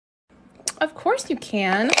Of course you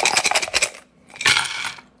can.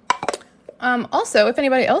 Also, if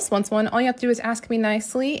anybody else wants one, all you have to do is ask me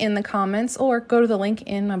nicely in the comments or go to the link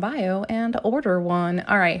in my bio and order one.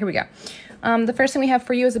 All right, here we go. The first thing we have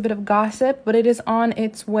for you is a bit of gossip, but it is on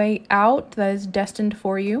its way out. That is destined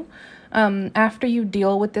for you. After you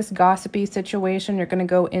deal with this gossipy situation, you're going to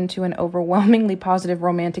go into an overwhelmingly positive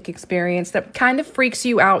romantic experience that kind of freaks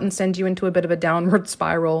you out and sends you into a bit of a downward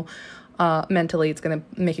spiral. Mentally, it's going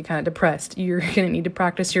to make you kind of depressed. You're going to need to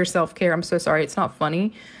practice your self-care. I'm so sorry. It's not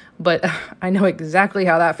funny, but I know exactly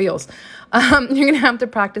how that feels. You're going to have to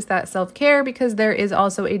practice that self-care because there is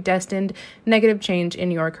also a destined negative change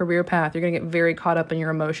in your career path. You're going to get very caught up in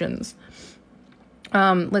your emotions.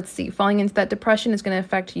 Let's see. Falling into that depression is going to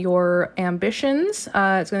affect your ambitions.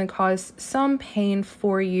 It's going to cause some pain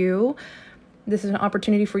for you. This is an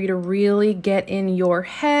opportunity for you to really get in your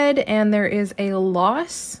head, and there is a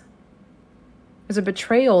loss. There's a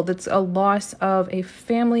betrayal. That's a loss of a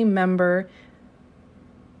family member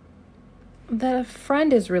that a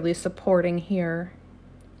friend is really supporting here.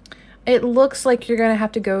 It looks like you're going to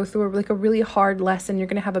have to go through a really hard lesson. You're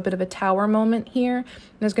going to have a bit of a tower moment here.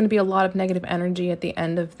 There's going to be a lot of negative energy at the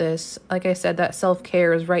end of this. Like I said, that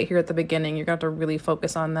self-care is right here at the beginning. You're going to have to really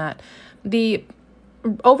focus on that. The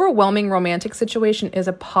overwhelming romantic situation is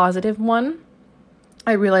a positive one.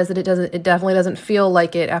 I realize that it definitely doesn't feel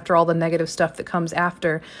like it after all the negative stuff that comes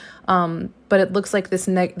after. But it looks like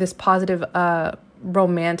this positive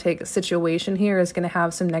romantic situation here is going to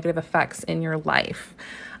have some negative effects in your life.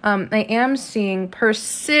 I am seeing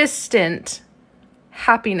persistent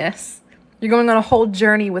happiness. You're going on a whole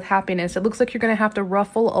journey with happiness. It looks like you're going to have to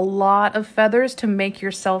ruffle a lot of feathers to make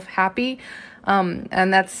yourself happy.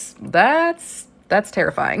 And that's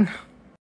terrifying.